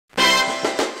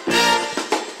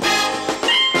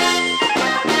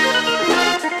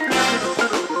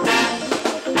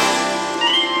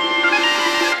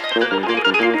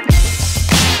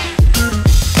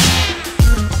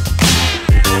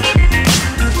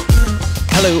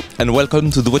Hello and welcome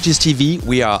to the Watches TV.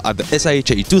 We are at the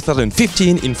SIHH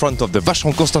 2015 in front of the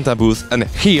Vacheron Constantin booth, and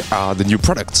here are the new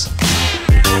products.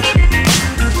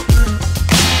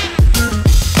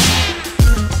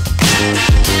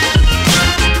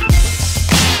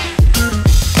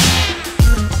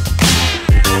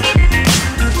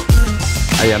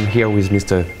 I am here with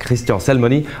Mr. Christian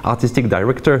Selmoni, Artistic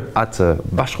Director at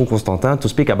Vacheron Constantin, to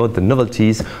speak about the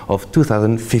novelties of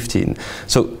 2015.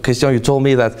 So, Christian, you told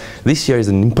me that this year is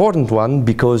an important one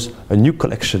because a new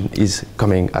collection is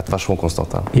coming at Vacheron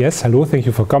Constantin. Yes, hello, thank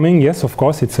you for coming. Yes, of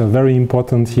course, it's a very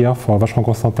important year for Vacheron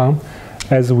Constantin,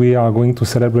 as we are going to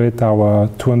celebrate our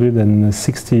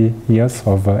 260 years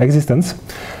of existence.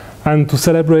 And to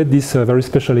celebrate this very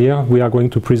special year, we are going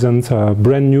to present a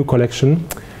brand new collection,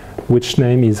 which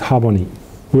name is Harmony.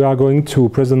 We are going to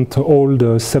present all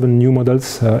the 7 new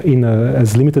models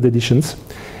as limited editions,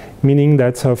 meaning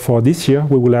that for this year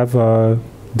we will have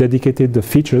dedicated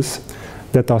features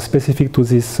that are specific to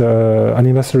this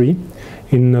anniversary.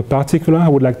 In particular, I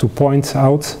would like to point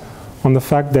out on the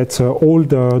fact that all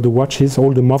the watches,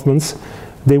 all the movements,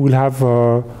 they will have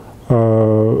a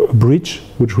bridge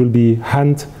which will be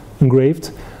hand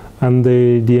engraved, and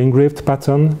the engraved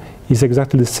pattern is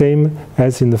exactly the same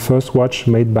as in the first watch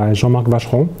made by Jean-Marc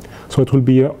Vacheron. So it will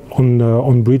be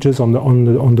on bridges on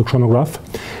the chronograph,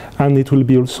 and it will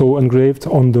be also engraved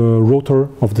on the rotor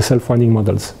of the self-winding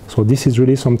models. So this is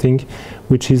really something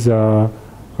which is a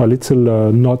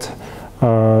little nod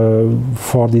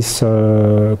for this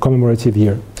commemorative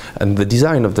year. And the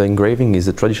design of the engraving is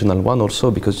a traditional one also,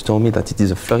 because you told me that it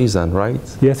is a Florizane, right?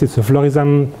 Yes, it's a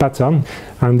Florizane pattern,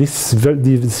 and this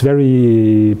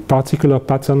very particular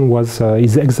pattern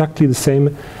is exactly the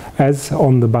same as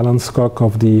on the balance cock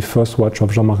of the first watch of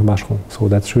Jean-Marc Vacheron. So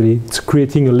it's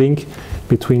creating a link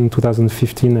between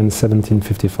 2015 and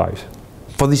 1755.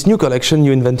 For this new collection,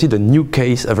 you invented a new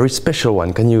case, a very special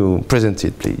one. Can you present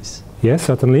it, please? Yes,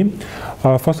 certainly.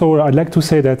 First of all, I'd like to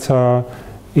say that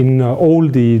in all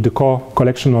the core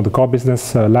collection or the core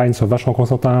business lines of Vacheron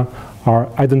Constantin are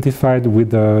identified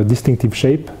with a distinctive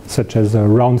shape, such as a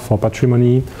round for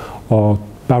patrimony, or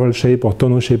barrel shape or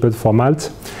tonneau shaped for malt.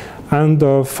 And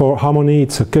for Harmony,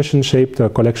 it's a cushion-shaped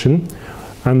collection.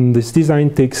 And this design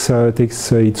takes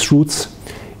its roots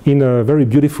in a very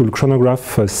beautiful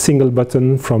chronograph, single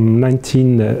button from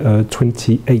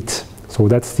 1928. So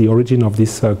that's the origin of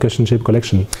this cushion-shaped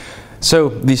collection. So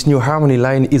this new Harmony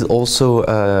line is also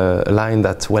a line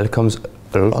that welcomes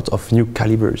a lot of new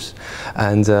calibers,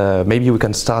 and maybe we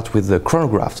can start with the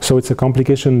chronograph. So it's a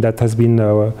complication that has been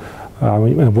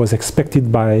was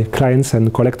expected by clients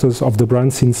and collectors of the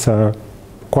brand since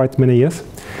quite many years,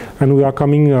 and we are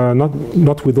coming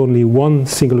not with only one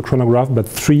single chronograph, but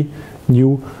 3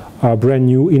 new brand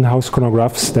new in-house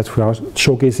chronographs that we are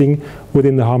showcasing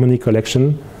within the Harmony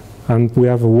collection. And we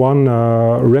have one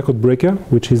record breaker,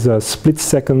 which is a split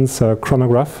seconds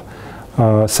chronograph,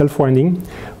 self-winding,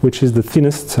 which is the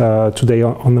thinnest today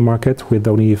on the market, with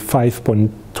only 5.20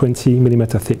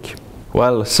 mm thick.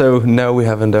 Well, so now we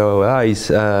have under our eyes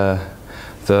the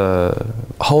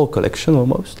whole collection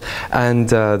almost. And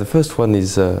the first one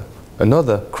is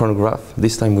another chronograph,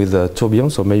 this time with a tourbillon,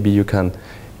 so maybe you can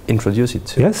introduce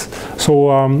it. Yes,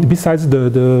 so besides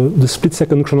the split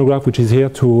second chronograph, which is here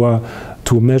to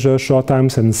measure short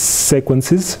times and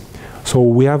sequences, so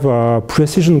we have a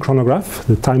precision chronograph,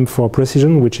 the time for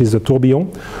precision, which is a tourbillon.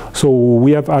 So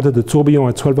we have added the tourbillon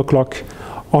at 12 o'clock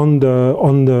on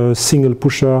the single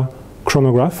pusher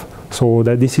chronograph, so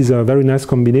that this is a very nice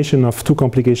combination of 2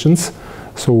 complications,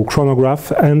 so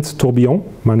chronograph and tourbillon,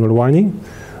 manual winding.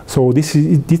 So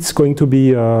it's going to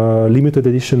be a limited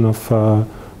edition of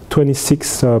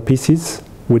 26 pieces,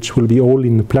 which will be all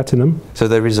in platinum. So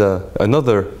there is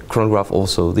another chronograph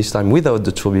also, this time without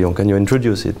the tourbillon. Can you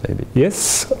introduce it maybe?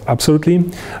 Yes,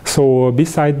 absolutely. So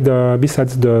besides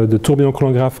the tourbillon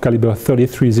chronograph caliber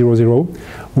 3300,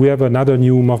 we have another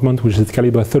new movement, which is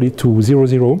caliber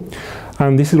 3200.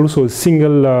 And this is also a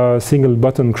single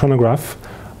button chronograph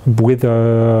with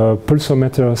a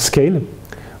pulsometer scale.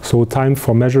 So time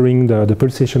for measuring the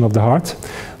pulsation of the heart.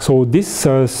 So this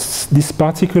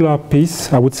particular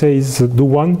piece, I would say, is the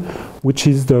one which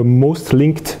is the most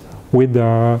linked with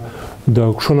the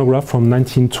chronograph from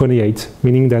 1928,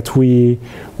 meaning that we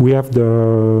have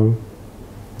the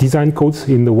design codes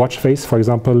in the watch face, for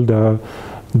example, the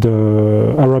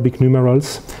Arabic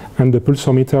numerals and the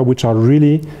pulsometer, which are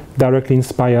really directly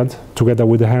inspired, together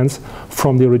with the hands,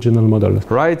 from the original model.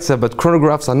 Right, but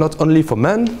chronographs are not only for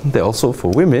men, they're also for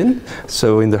women.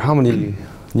 So in the Harmony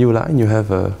new line, you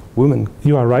have women.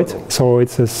 You are right. So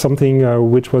it's something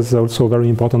which was also very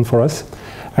important for us.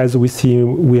 As we see,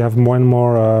 we have more and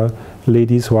more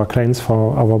ladies who are clients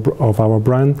of our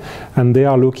brand, and they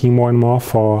are looking more and more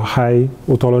for high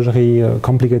horlogerie,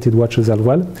 complicated watches as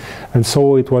well. And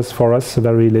so it was for us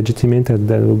very legitimate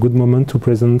and a good moment to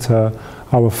present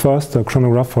our first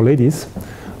chronograph for ladies.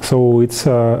 So it's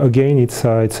again, it's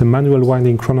a manual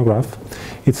winding chronograph.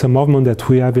 It's a movement that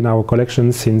we have in our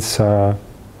collection since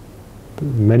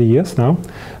many years now,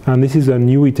 and this is a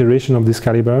new iteration of this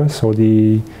caliber. So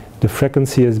the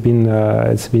frequency has been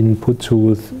added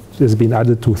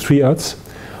to 3 Hz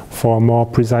for more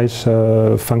precise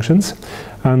functions,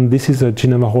 and this is a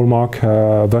Geneva hallmark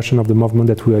version of the movement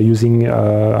that we are using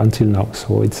until now.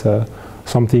 So it's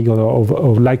something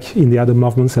of like in the other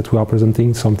movements that we are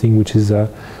presenting, something which is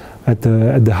at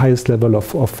the highest level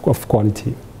of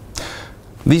quality.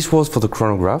 This was for the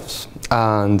chronographs,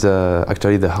 and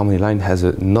actually the Harmony line has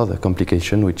another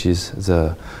complication, which is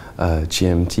the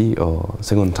GMT, or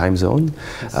second time zone.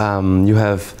 Yes. You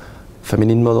have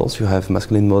feminine models, you have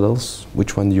masculine models.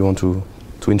 Which one do you want to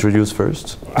introduce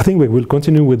first? I think we will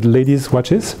continue with ladies'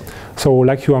 watches. So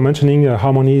like you are mentioning,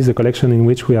 Harmony is a collection in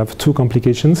which we have 2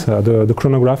 complications, the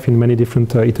chronograph in many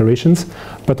different iterations,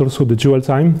 but also the dual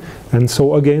time. And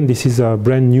so again, this is a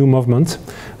brand new movement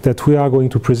that we are going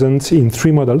to present in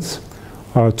 3 models,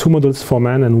 2 models for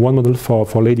men and 1 model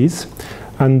for ladies.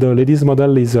 And the ladies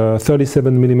model is a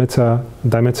 37mm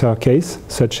diameter case,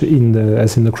 such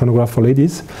as in the chronograph for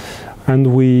ladies.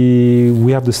 And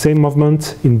we have the same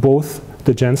movement in both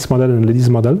the gents model and ladies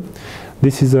model.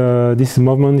 This is a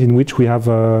movement in which we have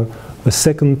a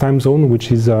second time zone,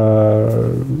 which is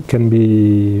can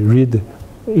be read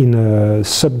in a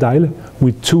sub-dial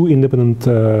with 2 independent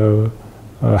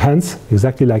hands,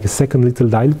 exactly like a second little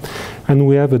dial. And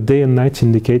we have a day and night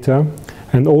indicator,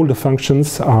 and all the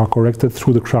functions are corrected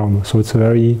through the crown. So it's a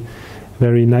very,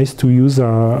 very nice to use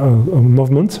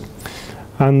movement.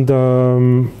 And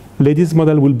ladies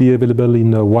model will be available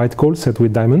in white gold set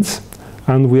with diamonds.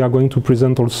 And we are going to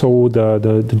present also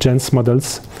the gents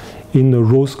models in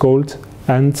rose gold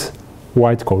and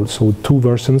white gold, so 2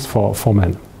 versions for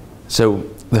men. So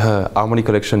the Harmony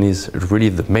collection is really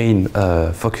the main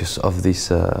focus of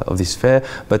this fair,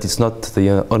 but it's not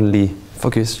the only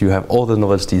focus. You have all the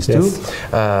novelties too,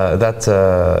 that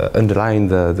underline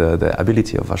the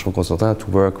ability of Vacheron Constantin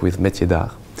to work with Métier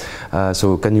d'art.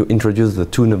 So can you introduce the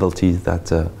 2 novelties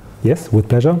that Yes, with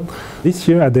pleasure. This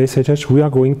year at the SIHH we are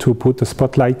going to put a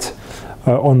spotlight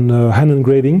on hand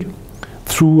engraving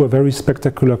through a very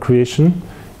spectacular creation.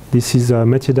 This is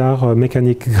Métier d'art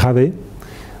mécaniques gravées.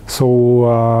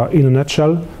 So in a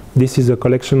nutshell, this is a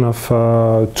collection of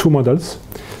 2 models.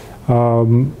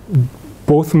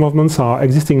 Both movements are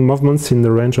existing movements in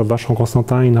the range of Vacheron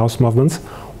Constantin in-house movements.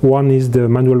 One is the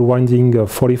manual winding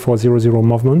 4400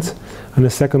 movement, and the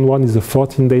second one is the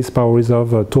 14 days power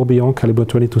reserve tourbillon caliber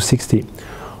 2260.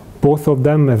 Both of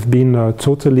them have been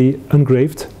totally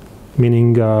engraved,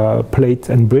 meaning plate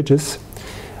and bridges,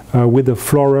 with a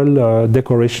floral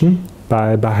decoration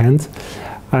by hand,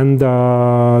 and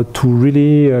to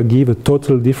really give a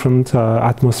total different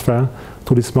atmosphere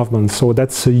to this movement. So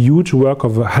that's a huge work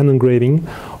of hand engraving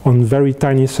on very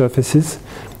tiny surfaces.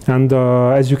 And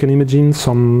as you can imagine,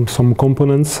 some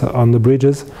components on the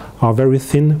bridges are very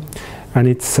thin, and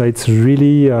it's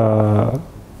really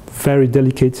very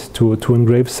delicate to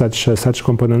engrave such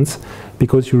components,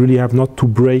 because you really have not to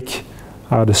break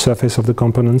the surface of the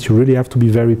components. You really have to be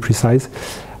very precise.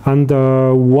 And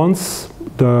once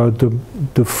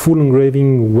the full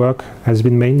engraving work has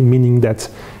been made, meaning that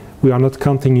we are not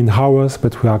counting in hours,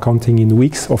 but we are counting in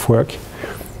weeks of work.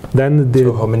 Then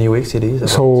so how many weeks it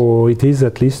is? So it is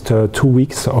at least 2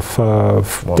 weeks of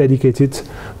dedicated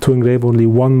to engrave only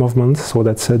 1 movement. So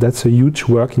that's a huge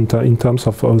work in terms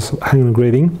of hand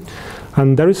engraving.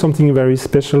 And there is something very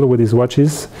special with these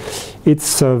watches.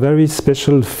 It's a very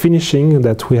special finishing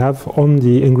that we have on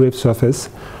the engraved surface,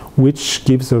 which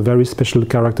gives a very special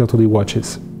character to the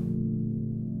watches.